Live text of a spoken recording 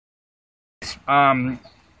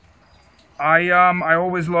I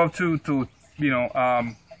always love to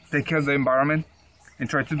take care of the environment and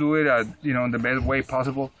try to do it in the best way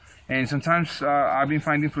possible. And sometimes I've been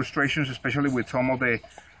finding frustrations, especially with some of the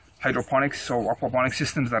hydroponics or aquaponic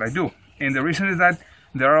systems that I do. And the reason is that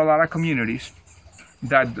there are a lot of communities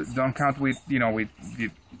that don't count with with the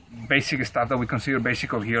basic stuff that we consider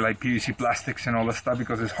basic over here, like PVC plastics and all that stuff,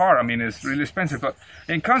 because it's hard. I mean, it's really expensive. But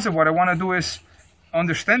in concept, what I want to do is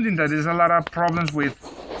understanding that there's a lot of problems with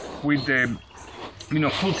the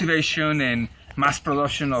cultivation and mass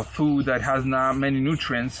production of food that has not many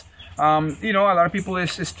nutrients. A lot of people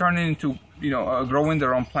is turning into growing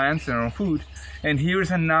their own plants, their own food, and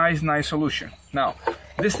here's a nice solution. Now,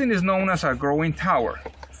 this thing is known as a growing tower,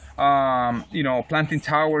 planting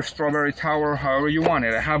tower, strawberry tower, however you want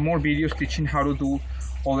it. I have more videos teaching how to do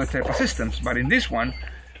all the type of systems, but in this one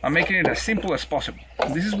I'm making it as simple as possible.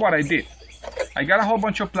 This is what I did. I got a whole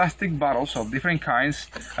bunch of plastic bottles of different kinds.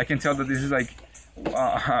 I can tell that this is like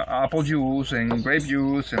apple juice and grape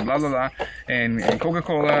juice and blah blah blah, and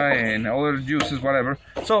Coca-Cola and other juices, whatever.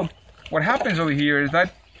 So what happens over here is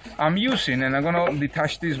that I'm using, and I'm gonna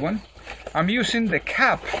detach this one, I'm using the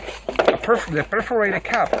cap, the perforated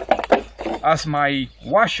cap, as my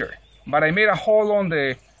washer, but I made a hole on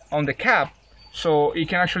the cap so it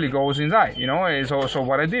can actually go inside, So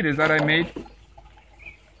what I did is that I made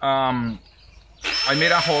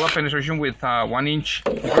a hole of penetration with 1 inch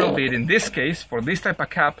drill bit in this case for this type of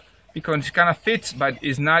cap, because it kind of fits, but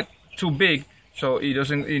it's not too big, so it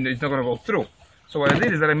doesn't, it's not going to go through. So what I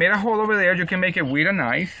did is that I made a hole over there. You can make it with a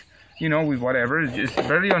knife, with whatever. It's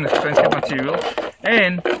very inexpensive material.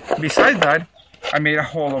 And besides that, I made a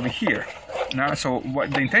hole over here. Now, so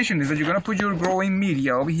what the intention is that you're going to put your growing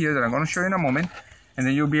media over here that I'm going to show you in a moment, and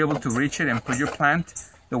then you'll be able to reach it and put your plant.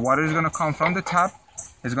 The water is going to come from the tap.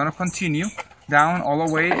 It's going to continue down all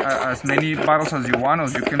the way, as many bottles as you want, or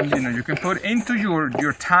you can put into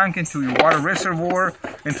your tank, into your water reservoir,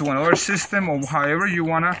 into another system, or however you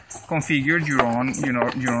want to configure your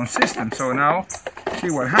own system. So now,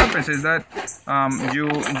 see what happens is that you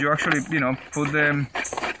actually put the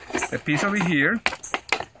piece over here,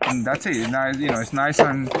 and that's it. Now it's nice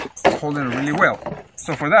and holding it really well.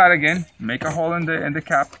 So for that, again, make a hole in the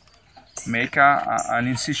cap. Make an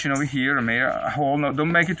incision over here, and make a hole. No,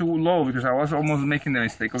 don't make it too low, because I was almost making the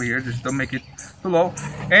mistake over here. Just don't make it too low,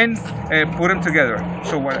 and put them together.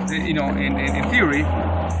 So what in theory,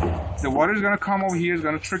 the water is going to come over here, it's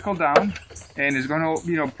going to trickle down, and it's going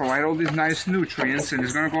to provide all these nice nutrients, and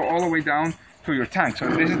it's going to go all the way down to your tank. So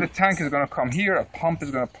this is the tank. Is going to come here. A pump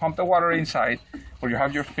is going to pump the water inside, where you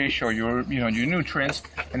have your fish or your your nutrients,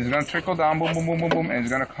 and it's going to trickle down, boom, boom, boom, boom, boom, and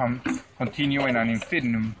it's going to continue in an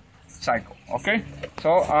infinitum cycle. Okay,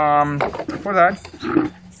 so for that,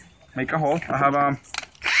 make a hole. I have a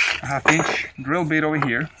 1/2 inch drill bit over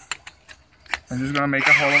here. I'm just gonna make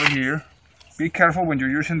a hole over here. Be careful when you're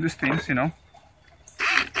using these things,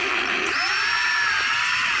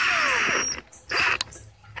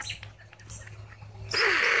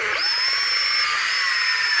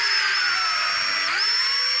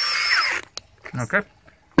 Okay,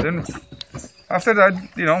 then after that,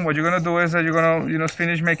 what you're gonna do is that you're gonna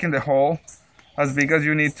finish making the hole as big as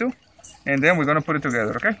you need to, and then we're gonna put it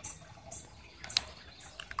together. Okay.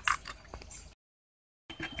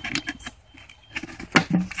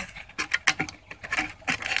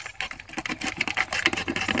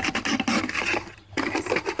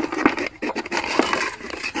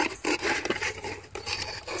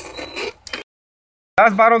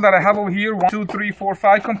 Last bottle that I have over here, 1, 2, 3, 4,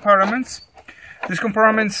 5 compartments. These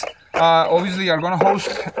compartments obviously are going to host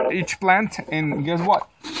each plant, and guess what?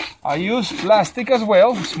 I use plastic as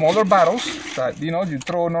well, smaller bottles that you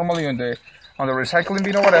throw normally on the recycling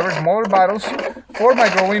bin or whatever, smaller bottles for my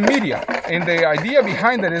growing media. And the idea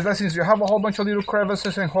behind it is that since you have a whole bunch of little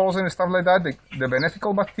crevices and holes and stuff like that, the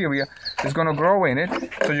beneficial bacteria is going to grow in it.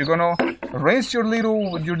 So you're going to rinse your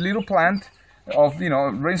little plant of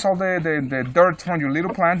rinse all the dirt from your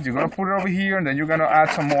little plant. You're going to put it over here, and then you're going to add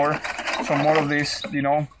some more of this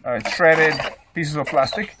shredded pieces of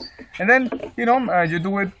plastic, and then you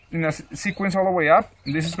do it in a sequence all the way up.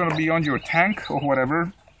 And this is going to be on your tank or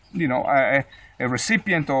whatever, a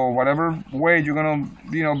recipient or whatever way you're going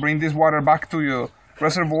to bring this water back to your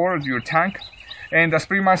reservoir, your tank. And that's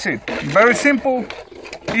pretty much it. Very simple,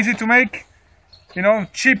 easy to make,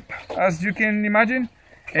 cheap as you can imagine,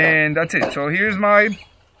 and that's it. So here's my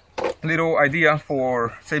little idea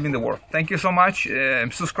for saving the world. Thank you so much.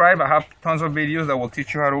 Subscribe. I have tons of videos that will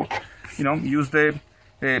teach you how to use the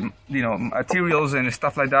materials and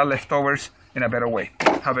stuff like that, leftovers, in a better way.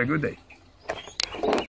 Have a good day.